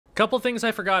couple things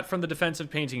I forgot from the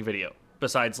defensive painting video,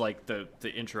 besides like the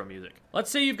intro music. Let's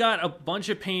say you've got a bunch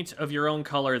of paint of your own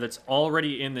color that's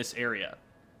already in this area.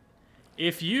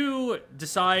 If you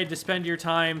decide to spend your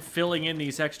time filling in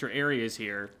these extra areas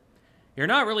here, you're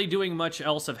not really doing much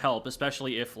else of help,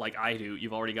 especially if, like I do,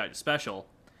 you've already got special.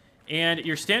 And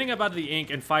you're standing up out of the ink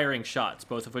and firing shots,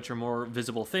 both of which are more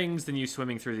visible things than you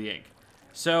swimming through the ink.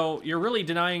 So you're really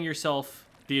denying yourself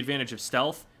the advantage of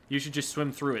stealth. You should just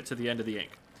swim through it to the end of the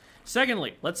ink.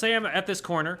 Secondly, let's say I'm at this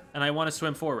corner and I want to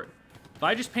swim forward. If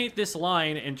I just paint this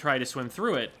line and try to swim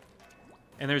through it,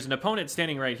 and there's an opponent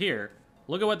standing right here,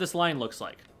 look at what this line looks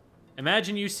like.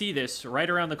 Imagine you see this right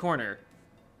around the corner.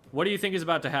 What do you think is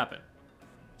about to happen?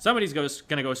 Somebody's going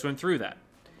to go swim through that.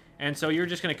 And so you're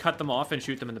just going to cut them off and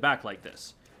shoot them in the back like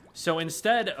this. So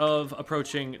instead of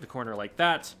approaching the corner like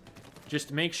that,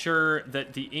 just make sure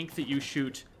that the ink that you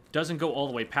shoot doesn't go all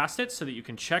the way past it so that you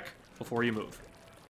can check before you move.